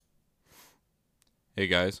Hey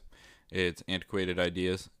guys, it's Antiquated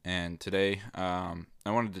Ideas, and today I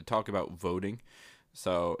wanted to talk about voting.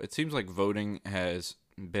 So it seems like voting has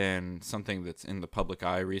been something that's in the public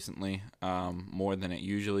eye recently, more than it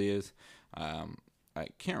usually is. Um, I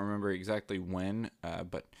can't remember exactly when,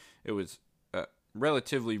 but it was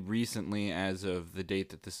relatively recently, as of the date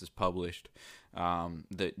that this is published,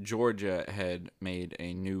 that Georgia had made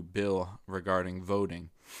a new bill regarding voting.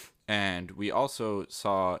 And we also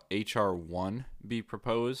saw HR 1 be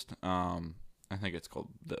proposed. I think it's called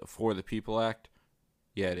the For the People Act.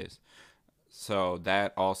 Yeah, it is. So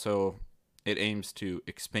that also it aims to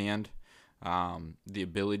expand the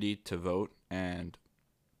ability to vote, and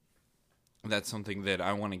that's something that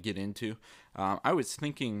I want to get into. I was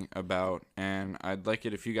thinking about, and I'd like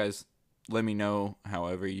it if you guys let me know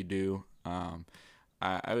however you do.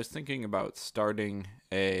 I was thinking about starting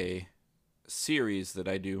a series that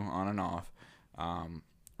I do on and off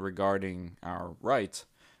regarding our rights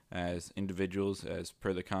as individuals as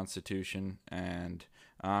per the Constitution, and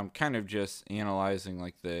kind of just analyzing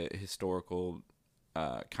like the historical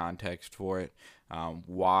context for it,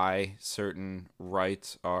 why certain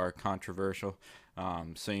rights are controversial.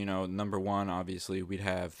 So, number one, obviously, we'd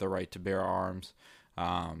have the right to bear arms,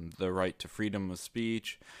 the right to freedom of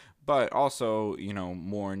speech, but also,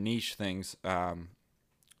 more niche things.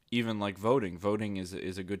 Even like voting. Voting is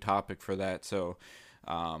a good topic for that. So,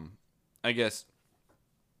 I guess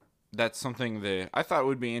that's something that I thought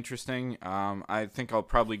would be interesting. I think I'll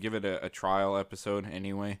probably give it a trial episode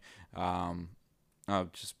anyway. I'll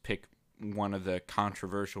just pick one of the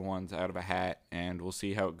controversial ones out of a hat, and we'll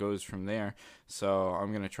see how it goes from there. So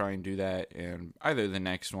I'm gonna try and do that in either the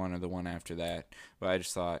next one or the one after that. But I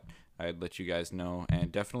just thought I'd let you guys know,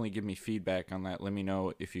 and definitely give me feedback on that. Let me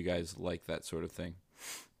know if you guys like that sort of thing.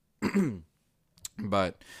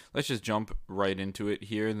 But let's just jump right into it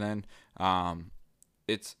here then.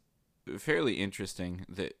 It's fairly interesting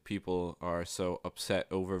that people are so upset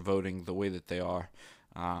over voting the way that they are.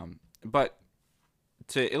 But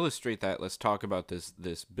to illustrate that, let's talk about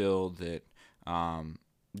this bill that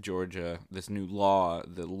Georgia, this new law,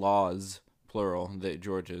 the laws plural that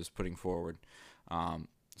Georgia is putting forward.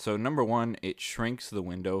 So number one, it shrinks the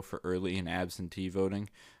window for early and absentee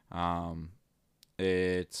voting.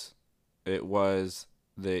 It was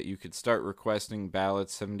that you could start requesting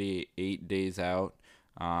ballots 78 days out,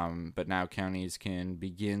 but now counties can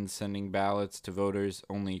begin sending ballots to voters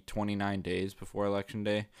only 29 days before Election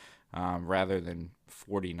Day, rather than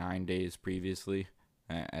 49 days previously.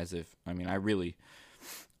 As if, I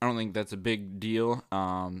don't think that's a big deal.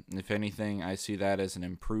 If anything, I see that as an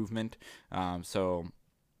improvement. So,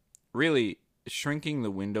 really, shrinking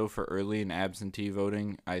the window for early and absentee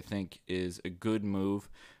voting, I think, is a good move,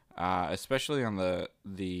 especially on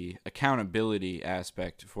the accountability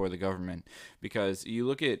aspect for the government, because you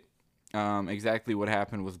look at exactly what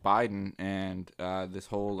happened with Biden and this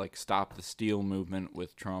whole like stop the steal movement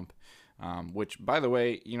with Trump, which, by the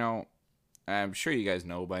way, I'm sure you guys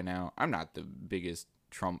know by now, I'm not the biggest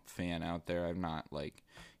Trump fan out there. I'm not like,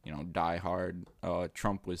 die hard.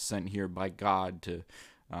 Trump was sent here by God to,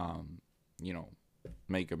 you know,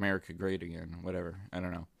 make America great again. Whatever. I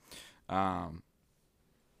don't know.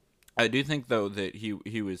 I do think though that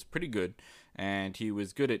he was pretty good, and he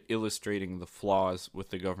was good at illustrating the flaws with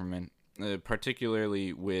the government,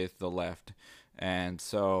 particularly with the left. And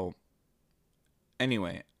so,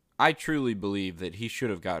 anyway, I truly believe that he should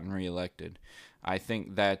have gotten reelected. I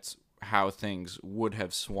think that's how things would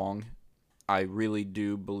have swung. I really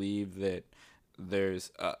do believe that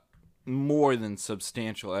there's more than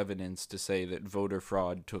substantial evidence to say that voter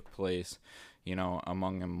fraud took place,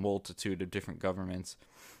 among a multitude of different governments.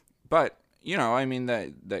 But,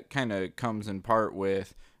 that kind of comes in part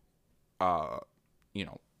with, uh, you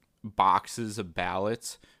know, boxes of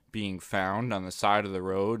ballots being found on the side of the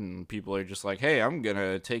road, and people are just like, hey, I'm going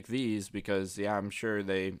to take these because, yeah, I'm sure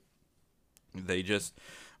they just,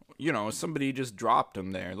 somebody just dropped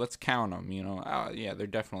them there. Let's count them, yeah, they're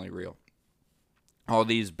definitely real. All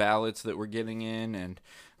these ballots that we're getting in, and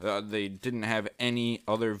they didn't have any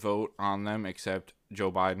other vote on them except Joe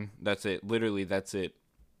Biden. That's it. Literally, that's it.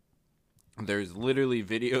 There's literally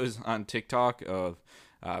videos on TikTok of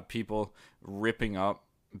people ripping up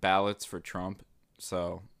ballots for Trump.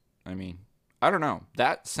 So, I mean, I don't know.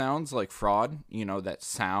 That sounds like fraud. That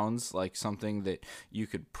sounds like something that you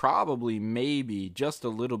could probably, maybe, just a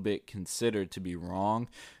little bit consider to be wrong.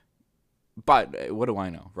 But what do I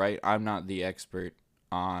know, right? I'm not the expert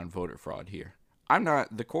on voter fraud here. I'm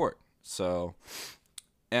not the court. So,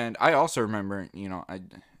 and I also remember,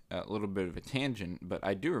 a little bit of a tangent, but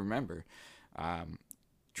I do remember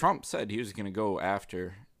Trump said he was going to go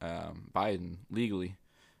after Biden legally.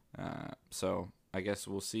 So I guess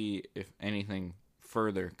we'll see if anything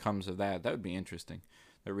further comes of that. That would be interesting.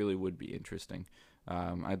 That really would be interesting.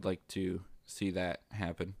 I'd like to see that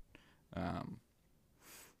happen.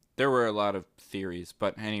 There were a lot of theories,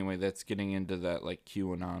 but anyway, that's getting into that like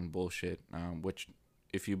QAnon bullshit, which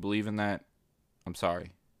if you believe in that, I'm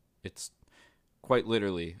sorry. It's quite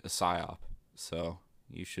literally a psyop. So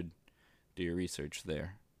you should do your research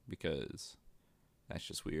there because that's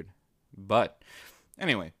just weird. But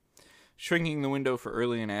anyway, shrinking the window for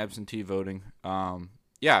early and absentee voting.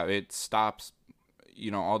 Yeah, it stops,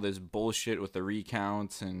 all this bullshit with the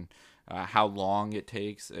recounts and how long it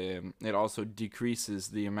takes. It also decreases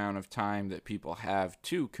the amount of time that people have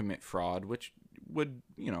to commit fraud, which would,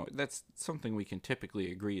 that's something we can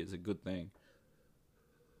typically agree is a good thing.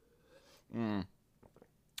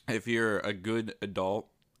 If you're a good adult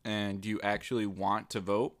and you actually want to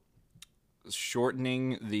vote,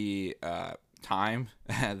 shortening the time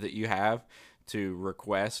that you have to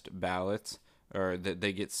request ballots or that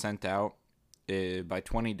they get sent out by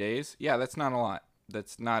 20 days, yeah, that's not a lot.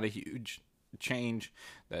 That's not a huge change.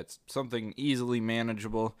 That's something easily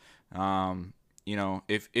manageable.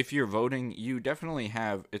 If you're voting, you definitely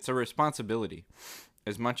have, it's a responsibility.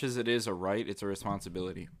 As much as it is a right, it's a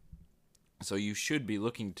responsibility. So you should be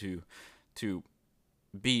looking to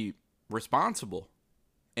be responsible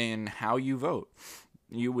in how you vote.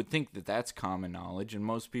 You would think that that's common knowledge, and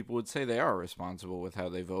most people would say they are responsible with how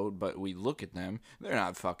they vote, but we look at them, they're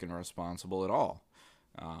not fucking responsible at all.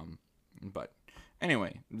 But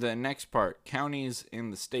anyway, the next part, counties in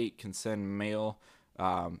the state can send mail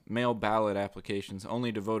ballot applications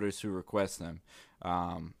only to voters who request them.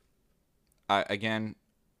 Again,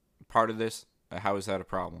 part of this, how is that a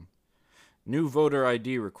problem? New voter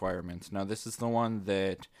ID requirements. Now, this is the one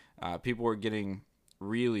that people were getting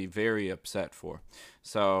really very upset for.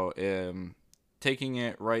 So, taking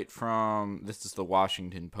it right from, this is the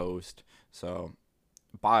Washington Post, so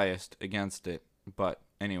biased against it. But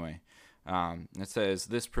anyway, it says,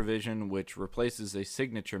 this provision, which replaces a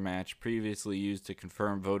signature match previously used to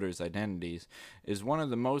confirm voters' identities, is one of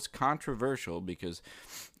the most controversial because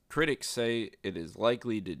critics say it is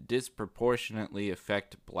likely to disproportionately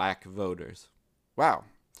affect black voters. Wow,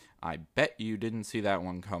 I bet you didn't see that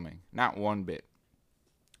one coming. Not one bit.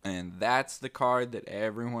 And that's the card that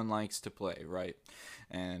everyone likes to play, right?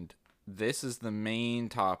 And this is the main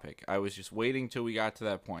topic. I was just waiting till we got to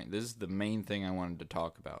that point. This is the main thing I wanted to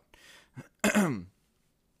talk about.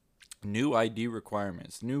 New ID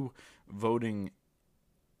requirements, new voting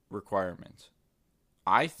requirements.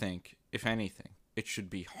 I think, if anything, it should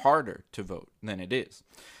be harder to vote than it is.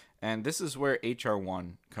 And this is where HR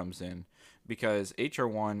 1 comes in, because HR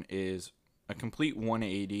 1 is a complete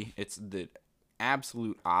 180. It's the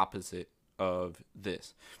absolute opposite of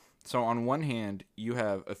this. So on one hand, you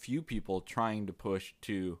have a few people trying to push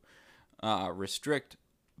to restrict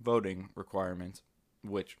voting requirements,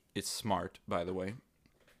 which is smart, by the way.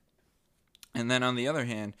 And then on the other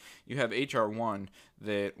hand, you have HR 1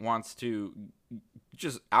 that wants to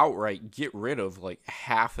just outright get rid of like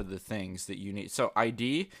half of the things that you need. So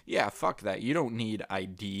ID, yeah, fuck that. You don't need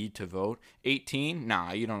ID to vote. 18,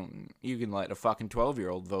 nah, you don't. You can let a fucking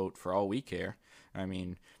 12-year-old vote for all we care. I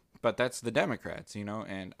mean, but that's the Democrats,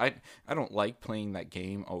 and I don't like playing that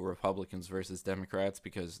game of Republicans versus Democrats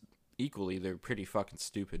because equally they're pretty fucking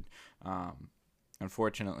stupid.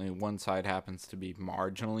 Unfortunately, one side happens to be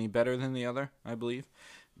marginally better than the other, I believe.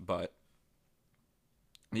 But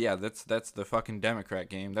yeah, that's the fucking Democrat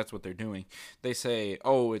game. That's what they're doing. They say,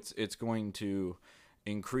 oh, it's going to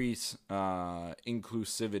increase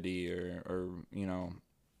inclusivity or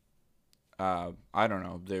I don't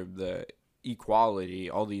know, the equality,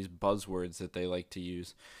 all these buzzwords that they like to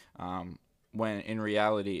use, when in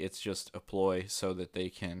reality it's just a ploy so that they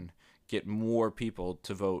can get more people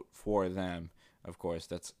to vote for them. Of course,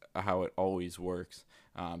 that's how it always works,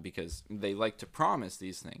 because they like to promise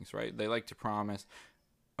these things, right? They like to promise,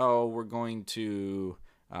 oh, we're going to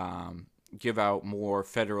give out more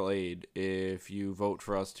federal aid if you vote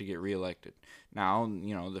for us to get reelected. Now,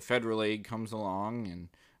 the federal aid comes along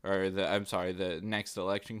the next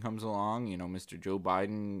election comes along, Mr. Joe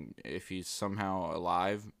Biden, if he's somehow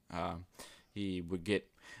alive, he would get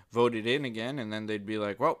voted in again, and then they'd be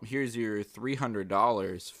like, well, here's your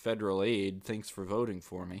 $300 federal aid, thanks for voting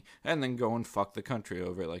for me, and then go and fuck the country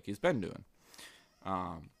over like he's been doing.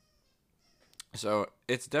 So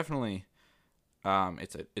it's definitely,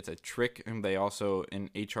 it's a trick, and they also, in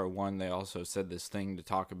HR 1, they also said this thing to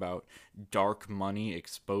talk about dark money,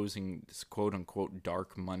 exposing this quote-unquote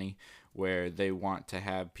dark money, where they want to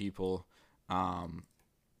have people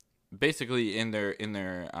basically in their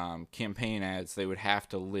campaign ads, they would have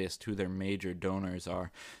to list who their major donors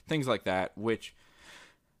are, things like that, which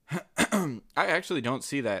I actually don't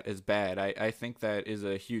see that as bad. I think that is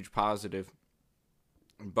a huge positive.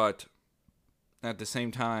 But at the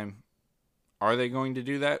same time, are they going to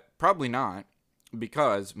do that? Probably not,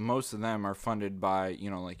 because most of them are funded by,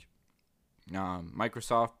 like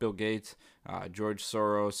Microsoft, Bill Gates, George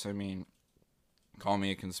Soros. I mean, call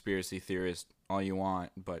me a conspiracy theorist all you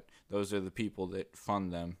want, but those are the people that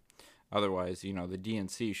fund them. Otherwise, the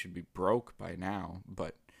DNC should be broke by now.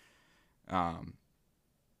 But um,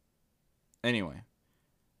 anyway,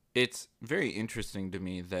 it's very interesting to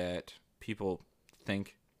me that people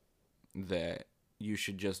think that you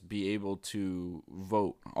should just be able to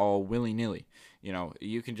vote all willy-nilly.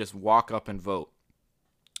 You can just walk up and vote.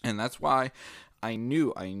 And that's why I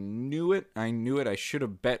knew it. I should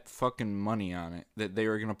have bet fucking money on it that they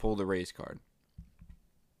were going to pull the race card.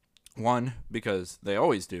 One, because they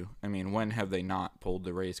always do. I mean, when have they not pulled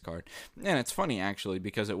the race card? And it's funny, actually,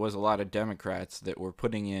 because it was a lot of Democrats that were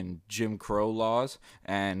putting in Jim Crow laws,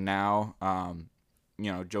 and now,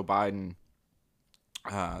 Joe Biden,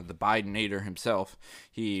 the Bidenator himself,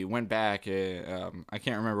 he went back, I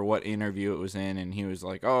can't remember what interview it was in, and he was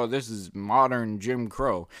like, oh, this is modern Jim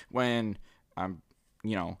Crow, when I'm,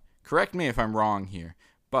 correct me if I'm wrong here,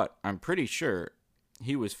 but I'm pretty sure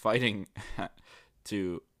he was fighting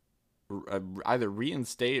to either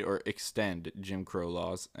reinstate or extend Jim Crow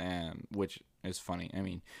laws, which is funny. I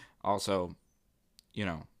mean, also,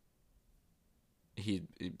 he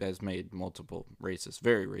has made multiple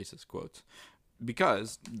very racist quotes,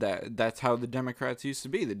 because that's how the Democrats used to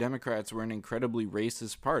be. The Democrats were an incredibly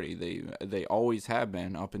racist party. They always have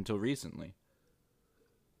been up until recently.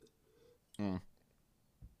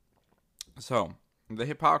 So the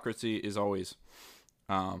hypocrisy is always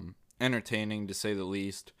entertaining, to say the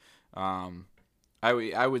least. I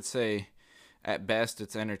would say at best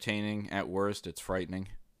it's entertaining, at worst it's frightening.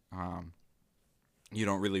 You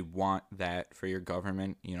don't really want that for your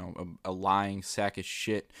government, a lying sack of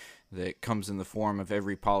shit that comes in the form of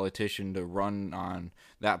every politician to run on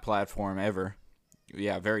that platform ever.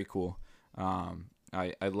 Yeah, very cool.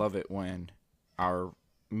 I love it when our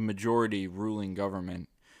majority ruling government,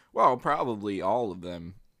 well, probably all of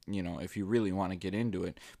them, if you really want to get into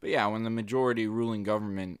it. But yeah, when the majority ruling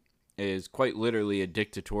government is quite literally a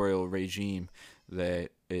dictatorial regime that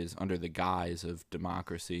is under the guise of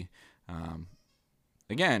democracy.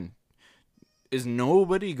 Again, is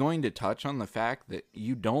nobody going to touch on the fact that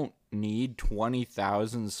you don't need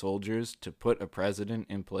 20,000 soldiers to put a president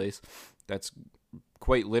in place? That's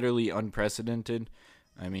quite literally unprecedented.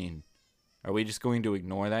 I mean, are we just going to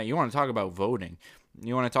ignore that? You want to talk about voting?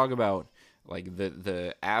 You want to talk about like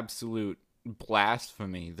the absolute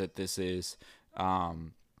blasphemy that this is?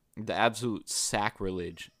 The absolute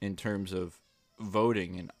sacrilege in terms of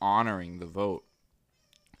voting and honoring the vote.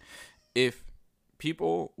 If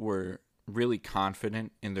people were really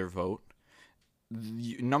confident in their vote,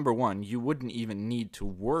 number one, you wouldn't even need to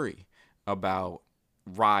worry about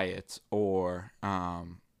riots or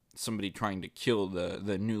somebody trying to kill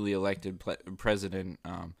the newly elected president.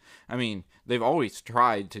 I mean, they've always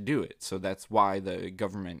tried to do it, so that's why the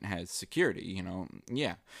government has security.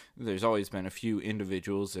 Yeah, there's always been a few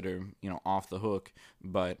individuals that are off the hook,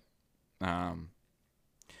 but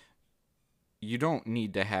you don't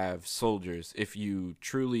need to have soldiers if you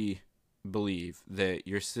truly believe that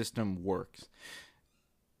your system works.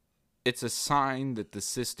 It's a sign that the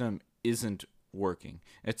system isn't working.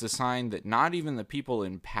 It's a sign that not even the people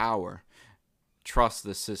in power trust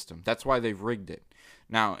the system. That's why they've rigged it.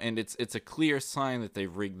 Now, and it's a clear sign that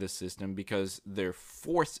they've rigged the system because they're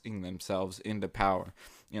forcing themselves into power,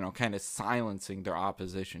 kind of silencing their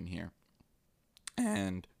opposition here.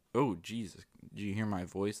 And, oh, Jesus, did you hear my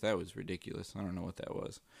voice? That was ridiculous. I don't know what that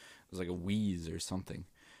was. It was like a wheeze or something.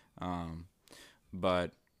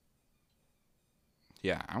 But,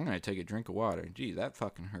 yeah, I'm going to take a drink of water. Gee, that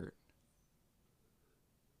fucking hurt.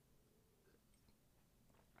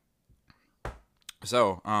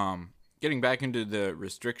 So, getting back into the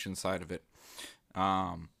restriction side of it,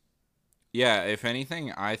 yeah, if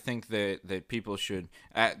anything, I think that people should,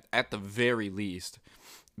 at the very least,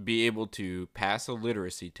 be able to pass a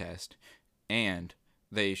literacy test, and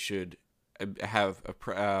they should have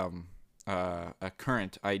a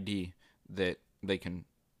current ID that they can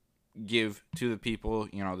give to the people.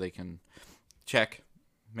 They can check,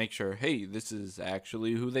 make sure, hey, this is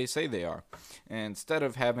actually who they say they are. And instead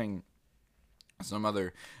of having some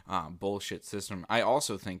other bullshit system, I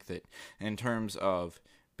also think that in terms of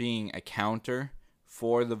being a counter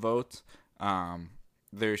for the votes,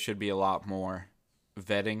 there should be a lot more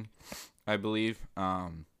vetting, I believe.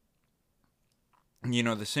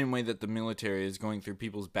 The same way that the military is going through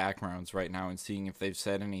people's backgrounds right now and seeing if they've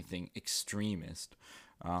said anything extremist.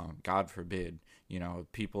 God forbid,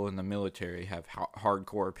 people in the military have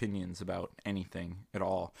hardcore opinions about anything at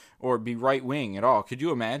all, or be right wing at all. Could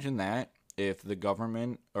you imagine that if the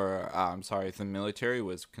government, or if the military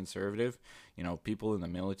was conservative? People in the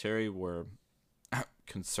military were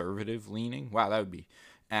conservative leaning. Wow, that would be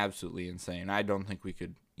absolutely insane. I don't think we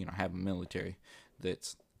could, have a military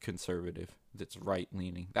that's conservative, that's right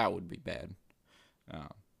leaning. That would be bad. Um,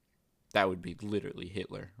 that would be literally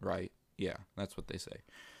Hitler, right? Yeah, that's what they say.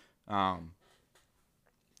 Um,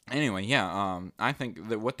 anyway, yeah, I think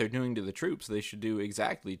that what they're doing to the troops, they should do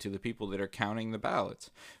exactly to the people that are counting the ballots.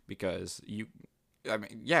 Because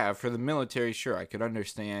yeah, for the military, sure, I could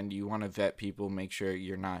understand you want to vet people, make sure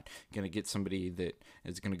you're not going to get somebody that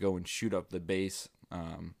is going to go and shoot up the base,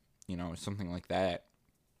 or something like that.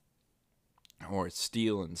 Or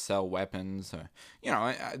steal and sell weapons.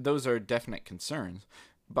 Those are definite concerns.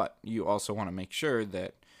 But you also want to make sure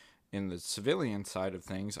that in the civilian side of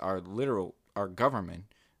things, our government,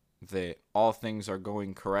 that all things are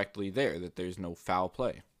going correctly there, that there's no foul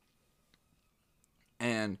play.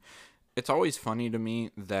 And it's always funny to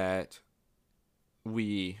me that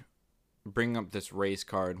we bring up this race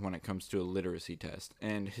card when it comes to a literacy test.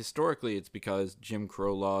 And historically, it's because Jim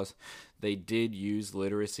Crow laws, they did use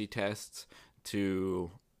literacy tests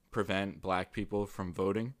to prevent black people from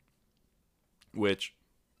voting, which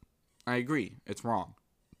I agree, it's wrong,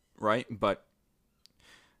 right? But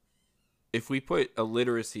if we put a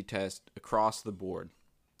literacy test across the board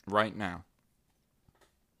right now,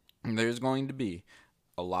 there's going to be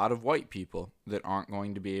a lot of white people that aren't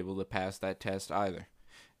going to be able to pass that test either.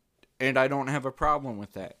 And I don't have a problem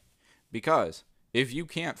with that, because if you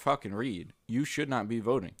can't fucking read, you should not be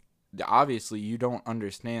voting. Obviously, you don't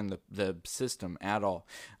understand the system at all.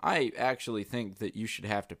 I actually think that you should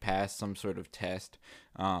have to pass some sort of test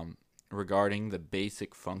regarding the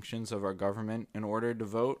basic functions of our government in order to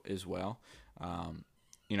vote as well.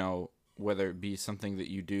 Whether it be something that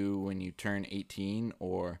you do when you turn 18,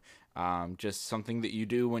 or just something that you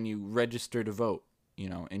do when you register to vote,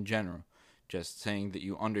 in general. Just saying that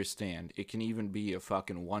you understand. It can even be a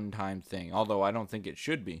fucking one-time thing, although I don't think it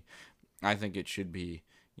should be. I think it should be,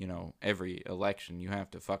 every election you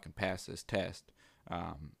have to fucking pass this test.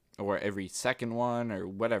 Or every second one, or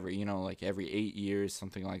whatever, like every 8 years,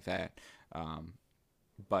 something like that.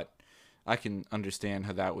 But I can understand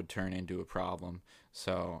how that would turn into a problem.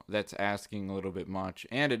 So that's asking a little bit much,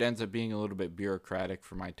 and it ends up being a little bit bureaucratic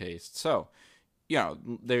for my taste. So,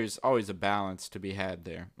 there's always a balance to be had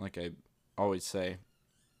there, like I always say.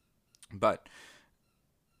 But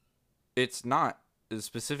it's not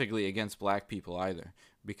specifically against black people either,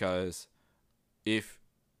 because if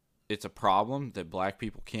it's a problem that black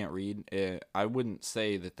people can't read, I wouldn't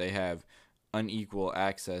say that they have unequal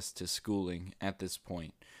access to schooling at this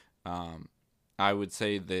point. I would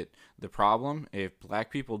say that the problem, if black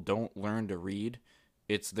people don't learn to read,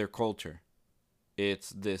 it's their culture. It's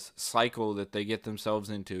this cycle that they get themselves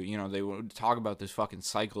into. They talk about this fucking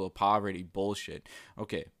cycle of poverty bullshit.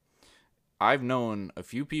 Okay, I've known a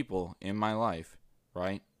few people in my life,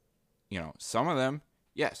 right? Some of them,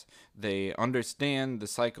 yes, they understand the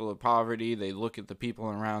cycle of poverty. They look at the people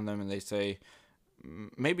around them and they say,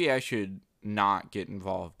 maybe I should not get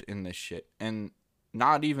involved in this shit. And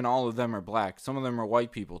not even all of them are black. Some of them are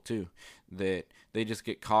white people too, that they just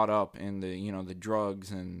get caught up in the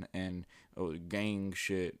drugs and gang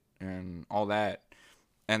shit and all that.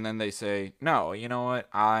 And then they say, no, you know what?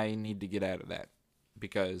 I need to get out of that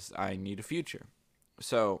because I need a future.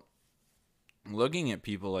 So looking at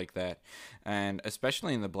people like that, and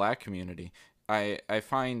especially in the black community, I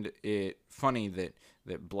find it funny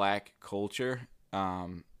that black culture,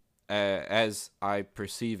 as I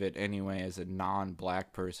perceive it anyway, as a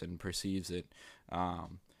non-black person perceives it,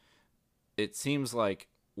 it seems like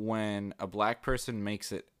when a black person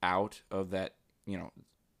makes it out of that,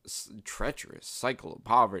 treacherous cycle of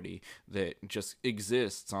poverty that just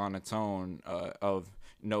exists on its own, of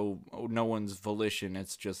no one's volition,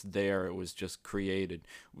 it's just there, it was just created.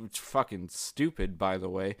 It's fucking stupid, by the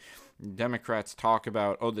way. Democrats talk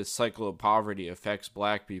about, this cycle of poverty affects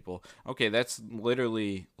black people. Okay, that's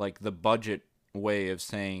literally like the budget way of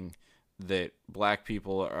saying that black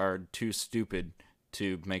people are too stupid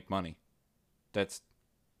to make money.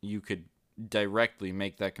 You could directly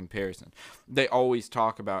make that comparison. They always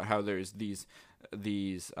talk about how there's these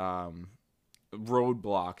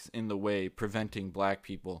roadblocks in the way preventing black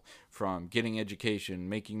people from getting education,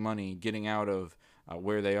 making money, getting out of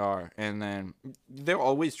where they are, and then they'll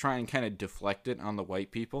always try and kind of deflect it on the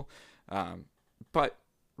white people. But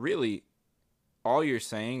really, all you're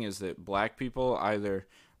saying is that black people either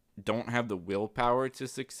don't have the willpower to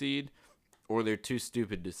succeed or they're too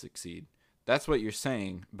stupid to succeed. That's what you're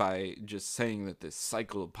saying by just saying that this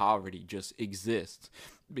cycle of poverty just exists,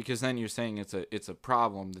 because then you're saying it's a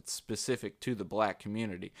problem that's specific to the black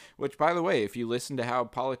community, which, by the way, if you listen to how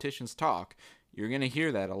politicians talk, you're going to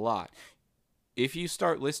hear that a lot. If you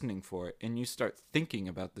start listening for it and you start thinking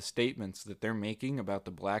about the statements that they're making about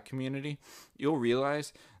the black community, you'll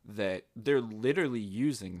realize that they're literally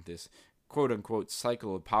using this quote unquote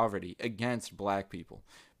cycle of poverty against black people,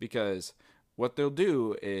 because what they'll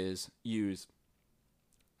do is use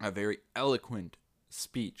a very eloquent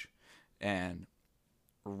speech and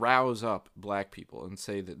rouse up black people and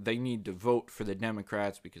say that they need to vote for the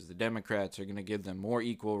Democrats because the Democrats are going to give them more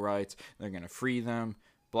equal rights, they're going to free them,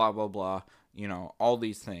 blah, blah, blah, all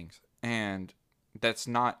these things. And that's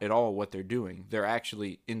not at all what they're doing. They're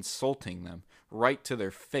actually insulting them right to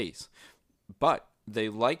their face. But they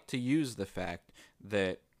like to use the fact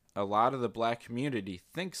that a lot of the black community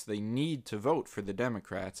thinks they need to vote for the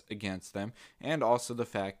Democrats against them, and also the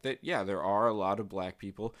fact that, yeah, there are a lot of black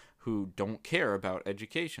people who don't care about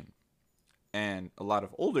education, and a lot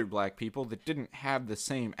of older black people that didn't have the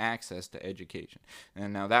same access to education.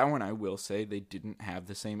 And now that one I will say they didn't have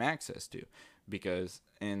the same access to, because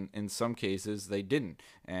in some cases they didn't.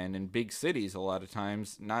 And in big cities, a lot of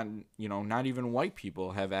times, not even white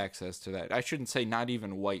people have access to that. I shouldn't say not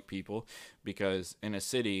even white people, because in a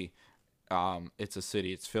city, it's a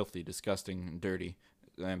city. It's filthy, disgusting, and dirty.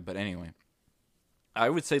 But anyway, I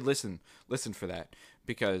would say listen for that,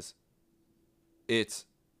 because it's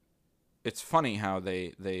funny how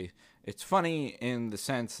it's funny in the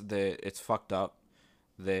sense that it's fucked up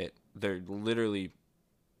that they're literally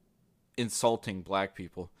insulting black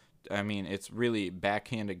people. I mean, it's really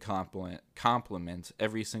backhanded compliments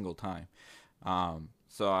every single time.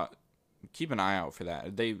 So keep an eye out for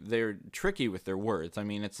that. They're tricky with their words. I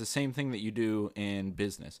mean, it's the same thing that you do in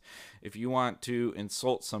business. If you want to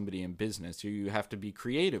insult somebody in business, you have to be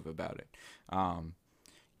creative about it.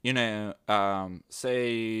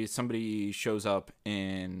 Say somebody shows up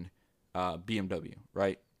in BMW,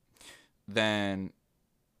 right? Then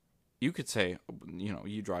you could say,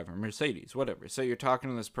 you drive a Mercedes, whatever. So you're talking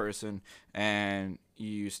to this person and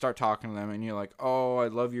you start talking to them and you're like, oh, I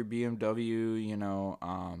love your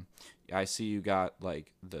BMW, I see you got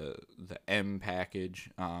like the M package,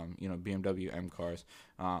 BMW M cars.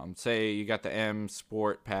 Say you got the M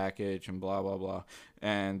Sport package and blah, blah, blah.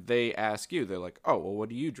 And they ask you, they're like, oh, well, what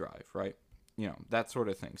do you drive, right? That sort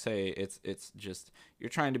of thing. Say it's just, you're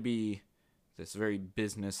trying to be this very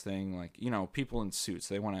business thing, like, people in suits,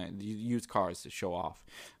 they want to use cars to show off.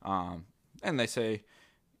 And they say,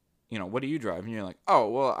 what do you drive? And you're like, oh,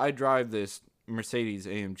 well, I drive this Mercedes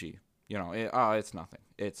AMG. It's nothing.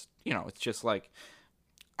 It's just like,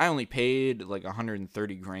 I only paid like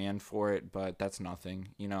 130 grand for it, but that's nothing.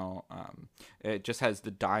 It just has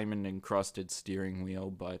the diamond encrusted steering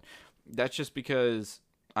wheel, but that's just because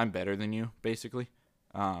I'm better than you, basically.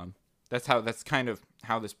 That's kind of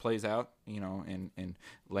how this plays out, in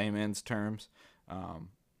layman's terms.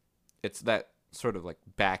 It's that sort of like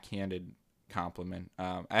backhanded compliment.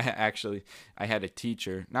 I had a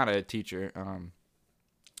teacher, not a teacher.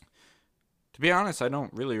 To be honest, I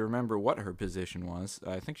don't really remember what her position was.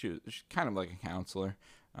 I think she's kind of like a counselor.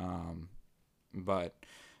 But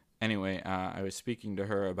anyway, I was speaking to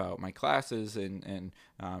her about my classes, and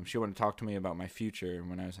she wanted to talk to me about my future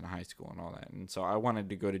when I was in high school and all that. And so I wanted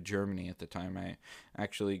to go to Germany at the time. I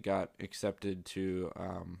actually got accepted to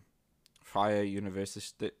Freie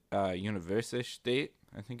Universität,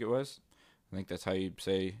 I think it was. I think that's how you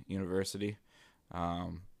say university.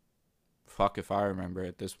 Fuck if I remember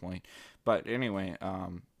at this point. But anyway,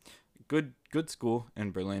 good school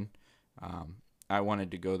in Berlin. I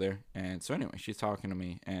wanted to go there, and so anyway, she's talking to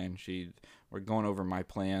me, and we're going over my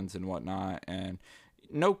plans and whatnot, and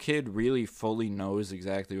no kid really fully knows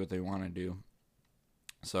exactly what they want to do.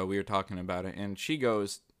 So we were talking about it, and she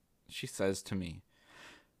says to me,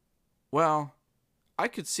 well, I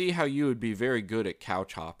could see how you would be very good at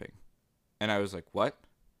couch hopping. And I was like, what?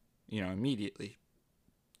 Immediately.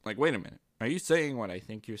 Like, wait a minute. Are you saying what I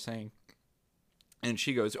think you're saying? And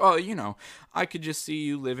she goes, oh, I could just see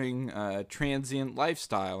you living a transient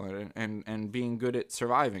lifestyle and being good at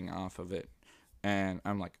surviving off of it. And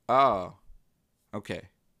I'm like, oh, okay.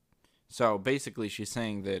 So basically she's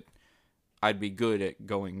saying that I'd be good at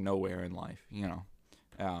going nowhere in life,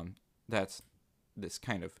 That's this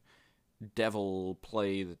kind of devil's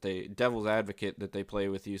advocate that they play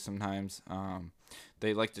with you sometimes.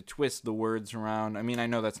 they like to twist the words around. I mean, I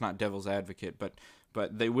know that's not devil's advocate, but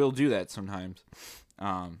they will do that sometimes.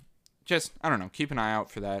 Just, I don't know, keep an eye out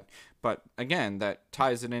for that. But again, that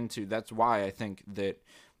ties it into, that's why I think that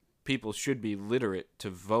people should be literate to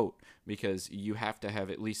vote, because you have to have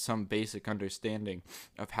at least some basic understanding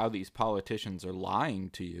of how these politicians are lying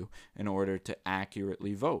to you in order to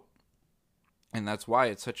accurately vote. And that's why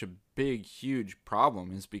it's such a big, huge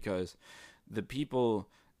problem, is because the people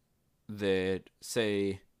that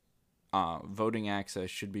say voting access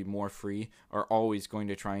should be more free are always going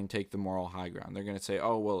to try and take the moral high ground. They're going to say,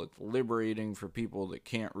 oh, well, it's liberating for people that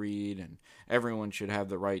can't read, and everyone should have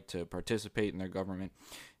the right to participate in their government.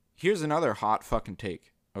 Here's another hot fucking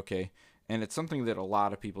take, okay? And it's something that a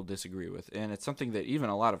lot of people disagree with, and it's something that even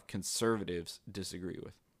a lot of conservatives disagree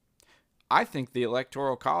with. I think the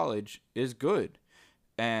Electoral College is good,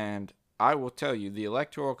 and I will tell you, the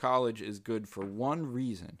Electoral College is good for one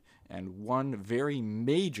reason, and one very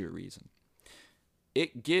major reason.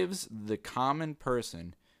 It gives the common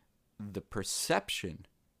person the perception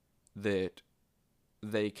that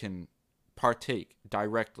they can partake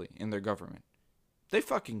directly in their government. They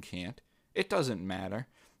fucking can't. It doesn't matter.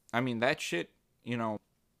 I mean, that shit, you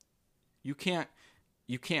can't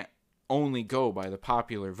only go by the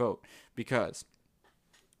popular vote, because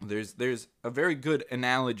there's a very good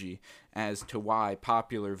analogy as to why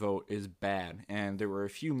popular vote is bad. And there were a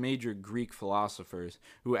few major Greek philosophers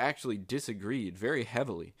who actually disagreed very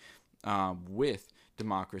heavily with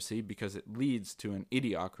democracy, because it leads to an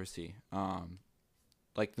idiocracy,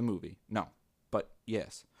 like the movie. No, but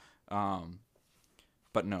yes.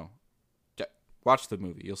 But no. Watch the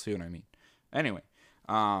movie. You'll see what I mean. Anyway,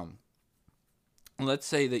 let's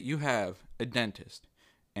say that you have a dentist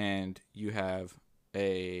and you have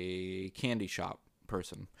a candy shop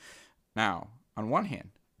person. Now, on one hand,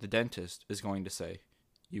 the dentist is going to say,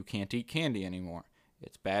 you can't eat candy anymore.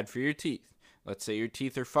 It's bad for your teeth. Let's say your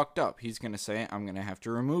teeth are fucked up. He's going to say, I'm going to have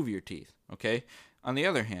to remove your teeth. Okay? On the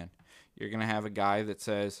other hand, you're going to have a guy that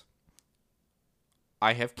says,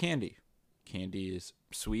 I have candy. Candy is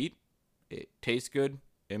sweet. It tastes good.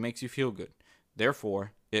 It makes you feel good.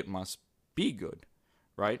 Therefore, it must be good,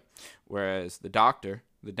 right? Whereas the doctor,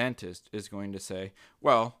 the dentist, is going to say,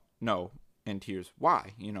 well, no, and here's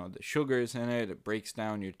why. The sugar's in it. It breaks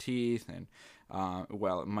down your teeth, and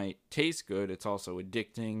while it might taste good, it's also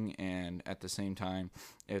addicting, and at the same time,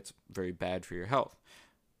 it's very bad for your health.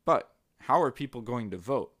 But how are people going to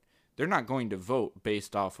vote? They're not going to vote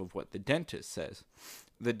based off of what the dentist says.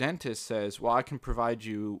 The dentist says, well, I can provide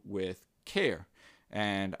you with care,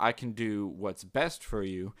 and I can do what's best for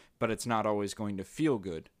you, but it's not always going to feel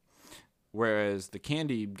good. Whereas the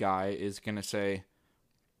candy guy is going to say,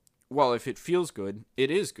 well, if it feels good, it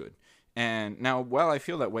is good. And now, while I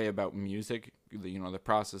feel that way about music, the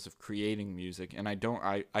process of creating music, and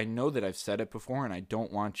I know that I've said it before, and I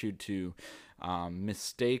don't want you to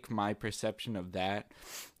mistake my perception of that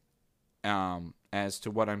as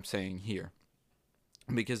to what I'm saying here.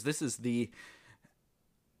 Because this is the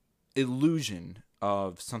illusion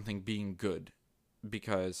of something being good.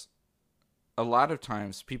 Because a lot of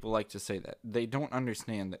times people like to say that. They don't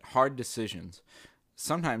understand that hard decisions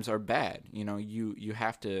sometimes are bad. You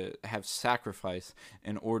have to have sacrifice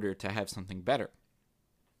in order to have something better.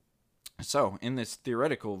 So, in this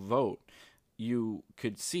theoretical vote, you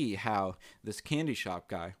could see how this candy shop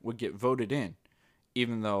guy would get voted in,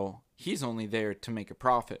 even though he's only there to make a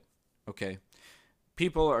profit. Okay?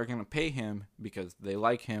 People are going to pay him because they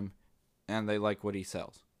like him and they like what he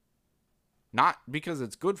sells. Not because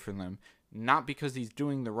it's good for them, not because he's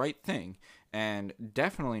doing the right thing, and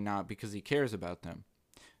definitely not because he cares about them.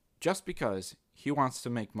 Just because he wants to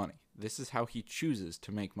make money. This is how he chooses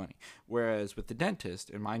to make money. Whereas with the dentist,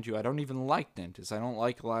 and mind you, I don't even like dentists. I don't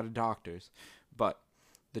like a lot of doctors. But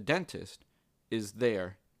the dentist is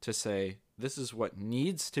there to say, this is what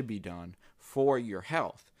needs to be done for your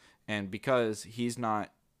health. And because he's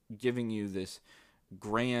not giving you this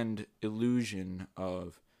grand illusion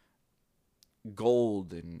of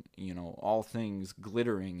gold and, all things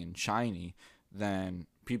glittering and shiny, then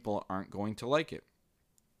people aren't going to like it.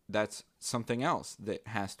 That's something else that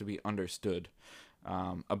has to be understood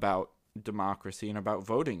about democracy and about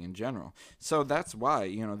voting in general. So that's why,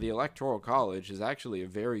 the Electoral College is actually a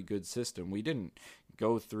very good system. We didn't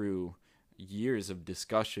go through years of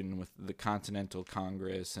discussion with the Continental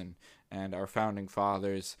Congress and our founding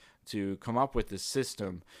fathers to come up with this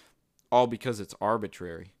system all because it's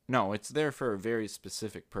arbitrary. No, it's there for a very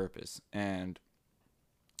specific purpose. And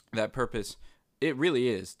that purpose, it really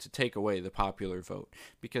is to take away the popular vote,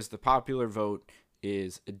 because the popular vote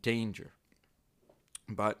is a danger.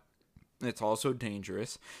 But it's also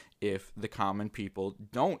dangerous if the common people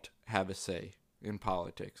don't have a say in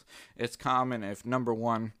politics. It's common if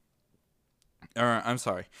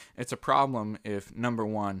it's a problem if number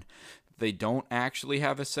one, they don't actually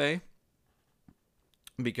have a say,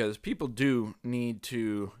 because people do need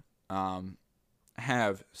to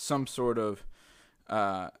have some sort of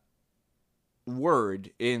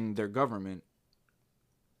word in their government.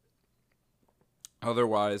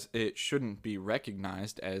 Otherwise, it shouldn't be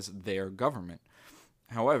recognized as their government.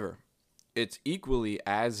 However, it's equally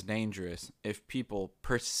as dangerous if people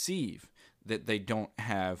perceive that they don't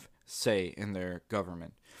have say in their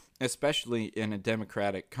government, especially in a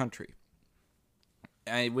democratic country.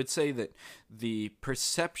 I would say that the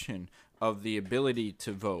perception of the ability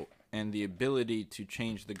to vote and the ability to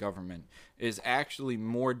change the government is actually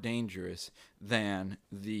more dangerous than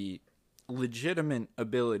the legitimate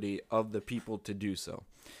ability of the people to do so.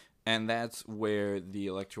 And that's where the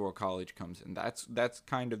Electoral College comes in. That's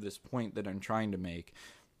kind of this point that I'm trying to make,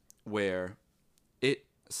 where it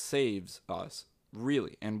saves us,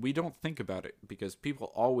 really. And we don't think about it because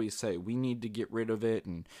people always say we need to get rid of it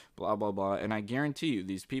and blah, blah, blah. And I guarantee you,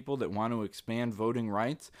 these people that want to expand voting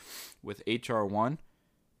rights with H.R. 1,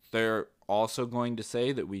 they're also going to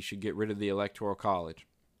say that we should get rid of the Electoral College,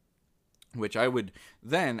 which I would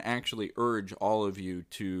then actually urge all of you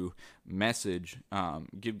to message,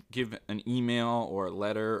 give an email or a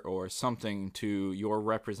letter or something to your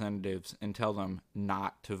representatives and tell them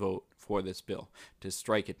not to vote for this bill, to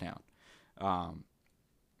strike it down.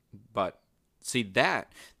 But see,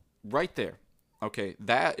 that right there, okay,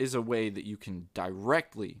 that is a way that you can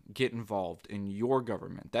directly get involved in your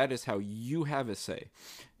government. That is how you have a say.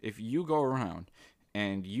 If you go around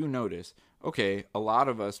and you notice, okay, a lot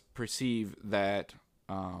of us perceive that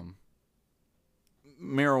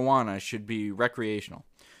marijuana should be recreational,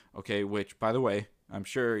 okay, which, by the way, I'm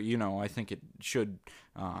sure, I think it should,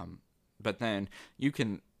 but then you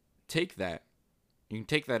can take that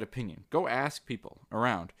opinion, go ask people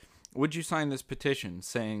around, would you sign this petition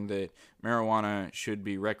saying that marijuana should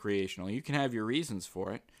be recreational? You can have your reasons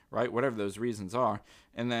for it, right, whatever those reasons are,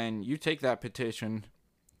 and then you take that petition,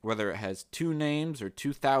 whether it has 2 names or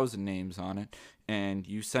 2,000 names on it, and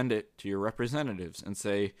you send it to your representatives and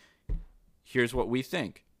say, here's what we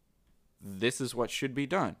think. This is what should be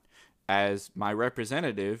done. As my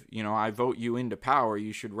representative, I vote you into power.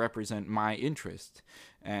 You should represent my interests.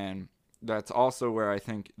 And that's also where I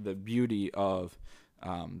think the beauty of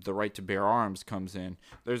the right to bear arms comes in.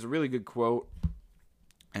 There's a really good quote,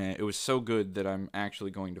 and it was so good that I'm actually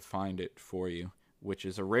going to find it for you, which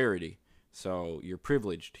is a rarity. So you're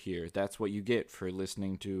privileged here. That's what you get for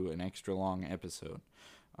listening to an extra long episode.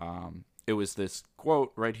 It was this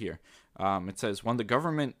quote right here. It says, when the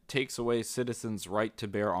government takes away citizens' right to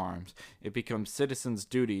bear arms, it becomes citizens'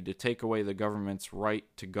 duty to take away the government's right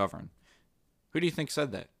to govern. Who do you think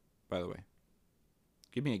said that, by the way?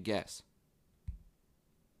 Give me a guess.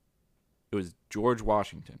 It was George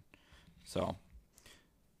Washington. So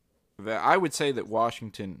I would say that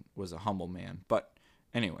Washington was a humble man. But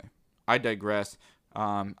anyway, I digress.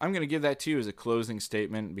 I'm going to give that to you as a closing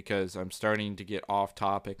statement because I'm starting to get off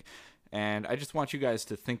topic. And I just want you guys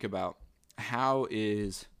to think about, how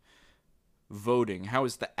is voting, how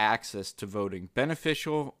is the access to voting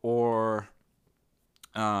beneficial or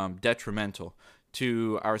detrimental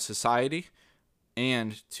to our society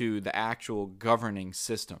and to the actual governing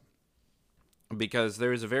system? Because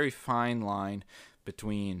there is a very fine line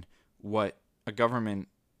between what a government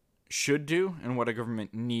should do and what a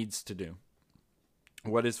government needs to do.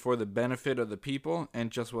 What is for the benefit of the people and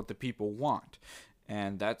just what the people want.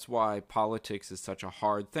 And that's why politics is such a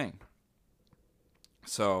hard thing.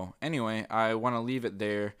 So anyway, I want to leave it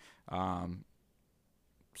there.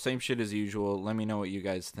 Same shit as usual. Let me know what you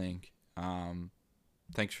guys think.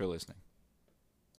 Thanks for listening.